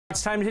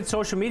It's time to hit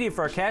social media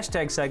for our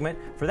hashtag segment.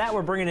 For that,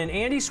 we're bringing in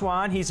Andy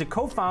Swan. He's a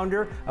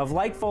co-founder of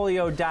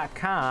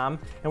LikeFolio.com,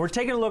 and we're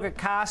taking a look at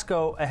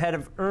Costco ahead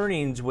of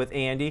earnings with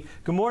Andy.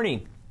 Good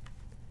morning.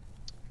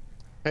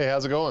 Hey,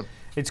 how's it going?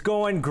 It's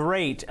going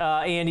great,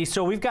 Andy.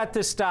 So we've got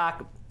this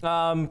stock,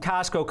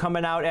 Costco,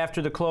 coming out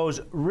after the close.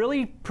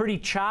 Really pretty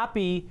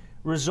choppy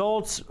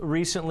results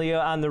recently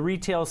on the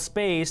retail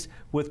space,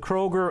 with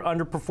Kroger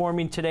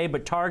underperforming today,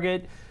 but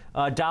Target,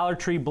 Dollar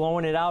Tree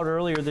blowing it out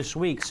earlier this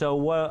week. So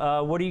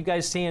what are you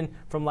guys seeing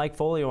from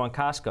LikeFolio on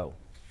Costco?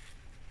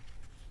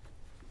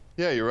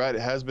 Yeah, you're right. It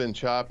has been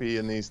choppy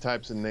in these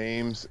types of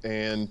names,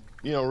 and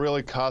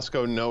really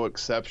Costco no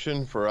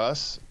exception for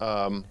us.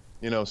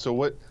 So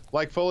what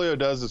LikeFolio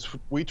does is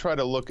we try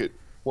to look at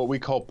what we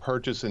call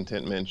purchase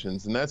intent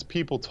mentions, and that's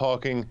people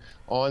talking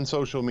on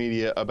social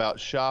media about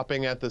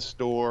shopping at the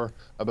store,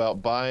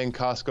 about buying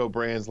Costco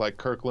brands like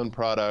Kirkland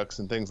products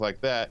and things like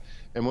that.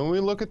 And when we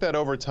look at that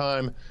over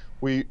time,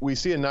 we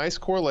see a nice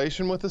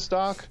correlation with the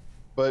stock,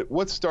 but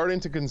what's starting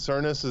to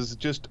concern us is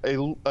just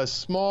a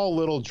small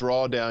little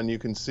drawdown you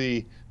can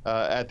see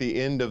at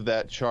the end of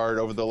that chart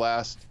over the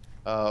last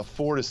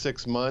 4 to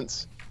 6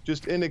 months.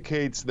 Just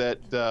indicates that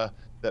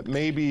that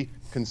maybe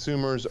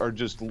consumers are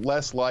just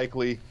less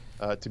likely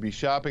to be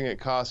shopping at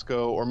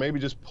Costco, or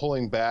maybe just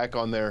pulling back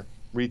on their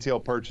retail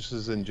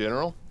purchases in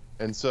general.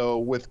 And so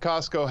with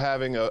Costco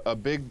having a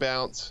big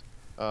bounce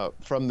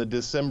from the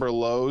December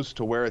lows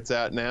to where it's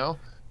at now,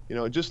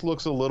 it just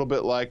looks a little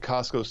bit like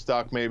Costco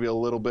stock maybe a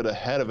little bit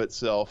ahead of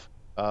itself.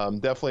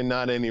 Definitely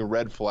not any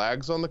red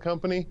flags on the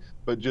company,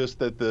 but just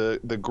that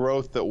the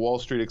growth that Wall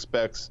Street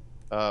expects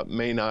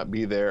may not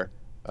be there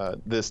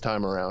this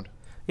time around.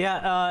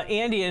 Yeah,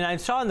 Andy, and I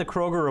saw in the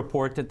Kroger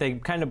report that they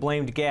kind of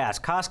blamed gas.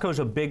 Costco's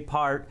a big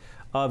part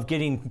of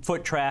getting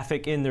foot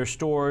traffic in their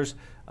stores,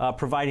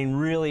 providing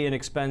really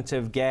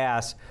inexpensive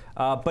gas.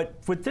 But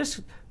with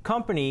this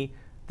company,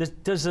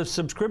 does the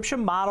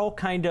subscription model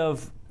kind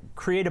of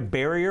create a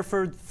barrier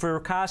for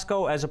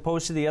Costco as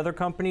opposed to the other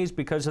companies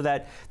because of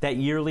that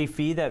yearly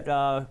fee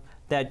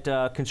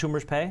that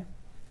consumers pay?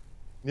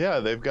 Yeah,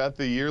 they've got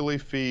the yearly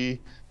fee.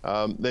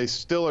 They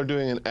still are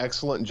doing an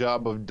excellent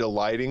job of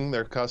delighting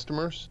their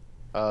customers.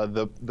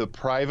 The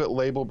private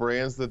label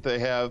brands that they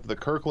have, the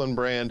Kirkland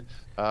brand,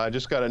 I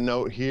just got a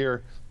note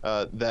here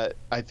that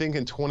I think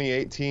in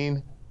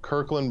 2018,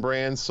 Kirkland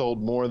brand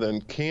sold more than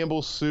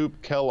Campbell's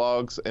Soup,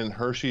 Kellogg's, and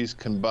Hershey's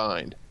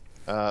combined.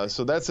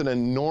 So that's an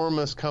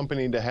enormous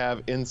company to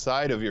have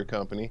inside of your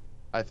company.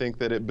 I think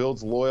that it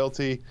builds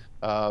loyalty.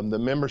 The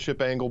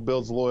membership angle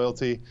builds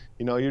loyalty.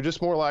 You're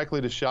just more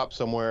likely to shop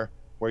somewhere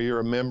where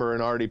you're a member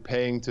and already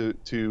paying to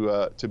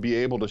be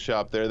able to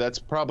shop there. That's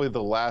probably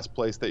the last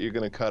place that you're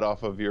going to cut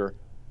off of your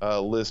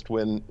list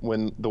when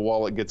the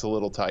wallet gets a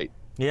little tight.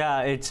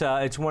 Yeah,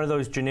 it's one of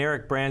those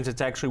generic brands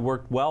that's actually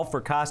worked well for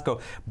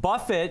Costco.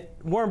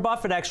 Warren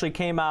Buffett actually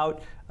came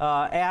out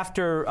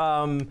after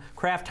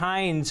Kraft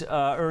Heinz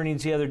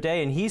earnings the other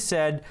day, and he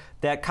said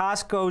that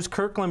Costco's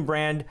Kirkland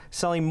brand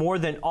selling more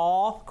than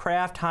all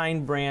Kraft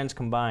Heinz brands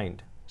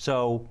combined.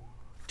 So,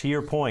 to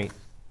your point.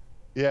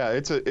 Yeah,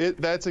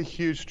 that's a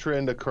huge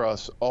trend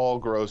across all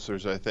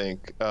grocers, I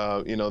think.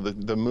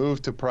 The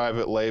move to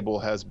private label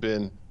has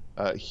been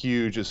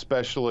huge,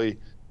 especially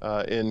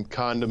in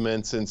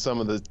condiments and some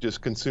of the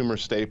just consumer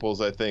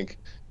staples. I think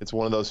it's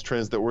one of those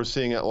trends that we're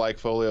seeing at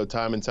LikeFolio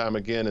time and time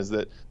again, is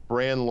that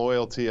brand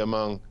loyalty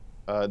among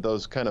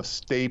those kind of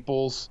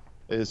staples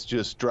is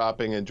just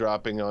dropping and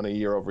dropping on a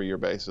year-over-year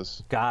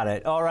basis. Got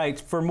it. All right.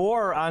 For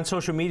more on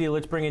social media,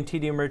 let's bring in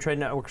TD Ameritrade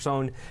Network's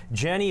own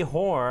Jenny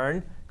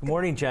Horn. Good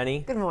morning, Jenny.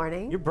 Good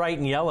morning. You're bright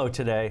and yellow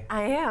today.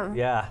 I am.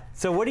 Yeah.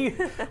 So what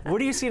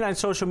are you seeing on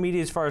social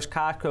media as far as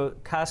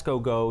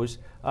Costco goes?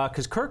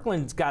 Because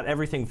Kirkland's got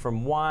everything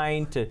from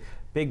wine to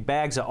big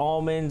bags of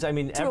almonds. I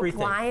mean,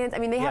 everything. Appliance. I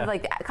mean, they have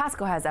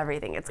Costco has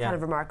everything. It's kind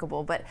of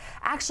remarkable. But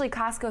actually,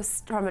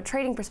 Costco, from a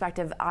trading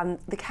perspective, on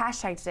the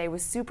hashtag today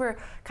was super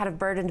kind of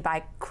burdened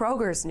by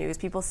Kroger's news.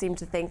 People seem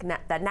to think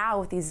that now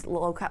with these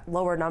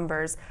lower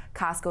numbers,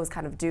 Costco is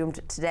kind of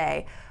doomed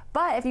today.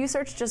 But if you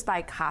search just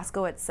by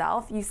Costco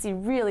itself, you see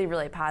really,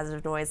 really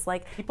positive noise.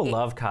 People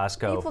love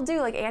Costco. People do.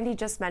 Like Andy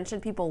just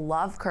mentioned, people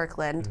love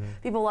Kirkland.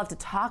 People love to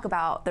talk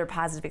about their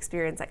positive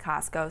experience at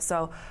Costco.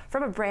 So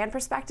from a brand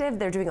perspective,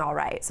 they're doing all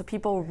right. So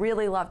people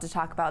really love to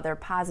talk about their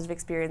positive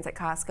experience at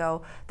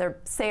Costco. Their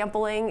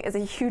sampling is a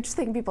huge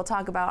thing people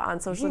talk about on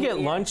social media. You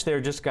can get lunch there,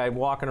 just guy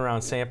walking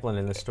around sampling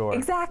in the store.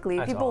 Exactly.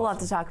 That's people awesome. love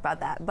to talk about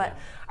that. But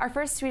our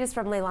first tweet is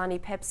from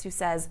Leilani Pips, who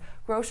says,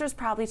 grocers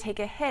probably take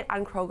a hit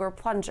on Kroger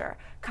plunger.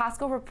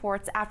 Costco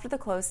reports after the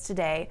close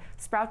today,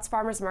 Sprouts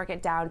Farmers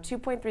Market down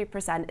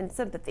 2.3% in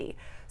sympathy.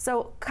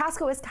 So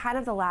Costco is kind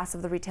of the last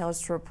of the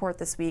retailers to report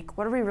this week.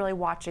 What are we really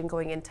watching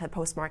going into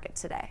post-market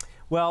today?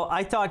 Well,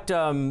 I thought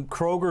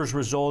Kroger's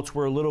results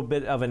were a little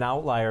bit of an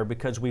outlier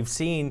because we've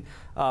seen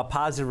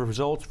positive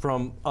results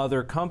from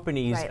other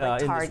companies. Right,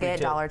 like Target,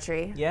 Dollar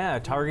Tree. Yeah,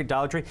 Target,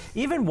 Dollar Tree.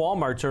 Even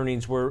Walmart's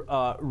earnings were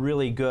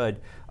really good.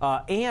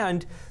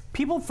 And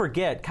people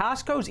forget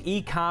Costco's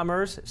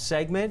e-commerce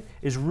segment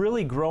is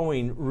really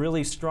growing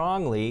really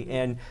strongly,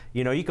 and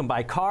you can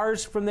buy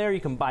cars from there,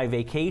 you can buy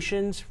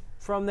vacations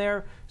from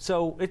there,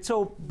 so it's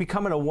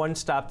becoming a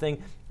one-stop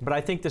thing. But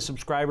I think the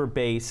subscriber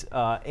base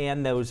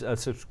and those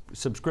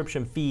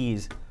subscription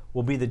fees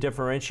will be the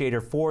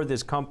differentiator for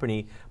this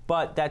company.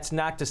 But that's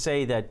not to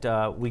say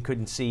that we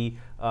couldn't see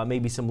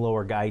maybe some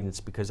lower guidance,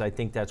 because I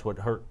think that's what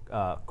hurt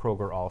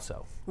Kroger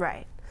also.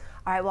 Right.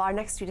 All right, well, our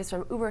next tweet is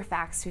from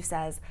UberFacts, who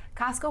says,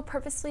 Costco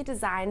purposely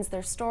designs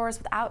their stores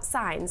without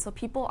signs so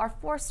people are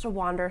forced to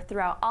wander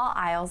throughout all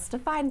aisles to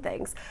find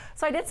things.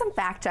 So I did some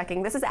fact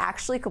checking. This is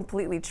actually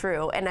completely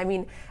true. And I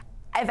mean,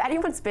 if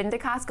anyone's been to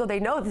Costco, they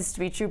know this to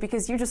be true,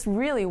 because you just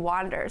really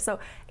wander. So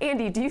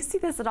Andy, do you see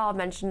this at all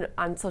mentioned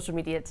on social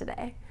media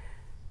today?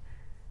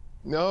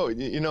 No,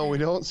 we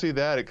don't see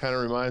that. It kind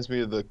of reminds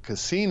me of the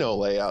casino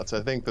layouts.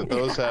 I think that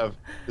those have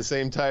the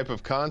same type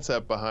of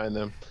concept behind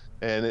them.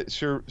 And it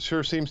sure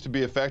seems to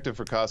be effective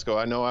for Costco.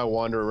 I know I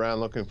wander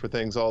around looking for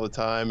things all the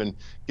time and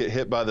get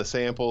hit by the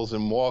samples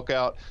and walk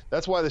out.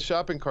 That's why the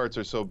shopping carts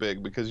are so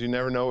big, because you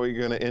never know what you're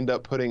going to end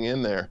up putting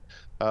in there.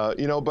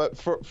 But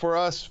for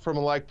us, from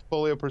a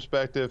LikeFolio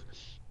perspective,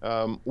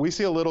 we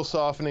see a little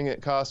softening at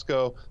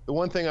Costco. The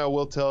one thing I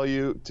will tell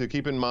you to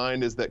keep in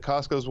mind is that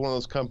Costco is one of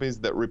those companies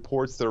that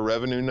reports their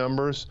revenue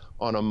numbers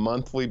on a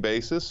monthly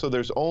basis. So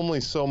there's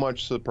only so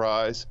much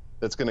surprise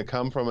that's going to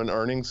come from an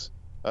earnings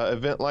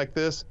event like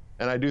this.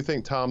 And I do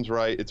think Tom's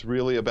right. It's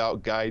really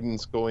about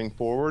guidance going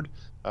forward.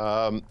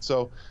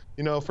 So,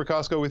 for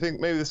Costco, we think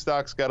maybe the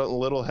stock's got a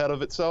little ahead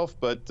of itself,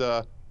 but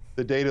the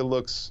data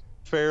looks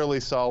fairly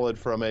solid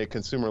from a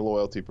consumer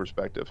loyalty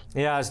perspective.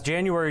 Yeah, as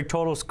January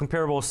total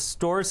comparable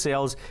store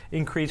sales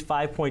increased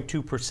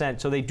 5.2%,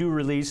 so they do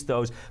release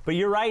those. But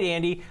you're right,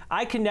 Andy,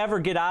 I can never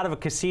get out of a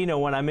casino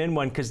when I'm in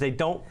one, because they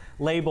don't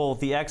label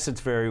the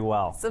exits very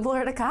well.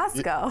 Similar to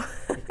Costco.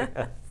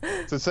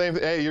 It's the same.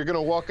 Hey, you're going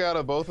to walk out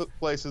of both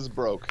places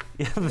broke.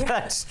 Yeah,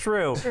 that's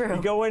true. You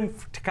go in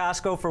to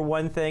Costco for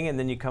one thing, and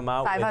then you come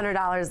out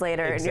 $500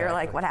 later, Exactly. and you're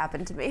like, what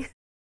happened to me?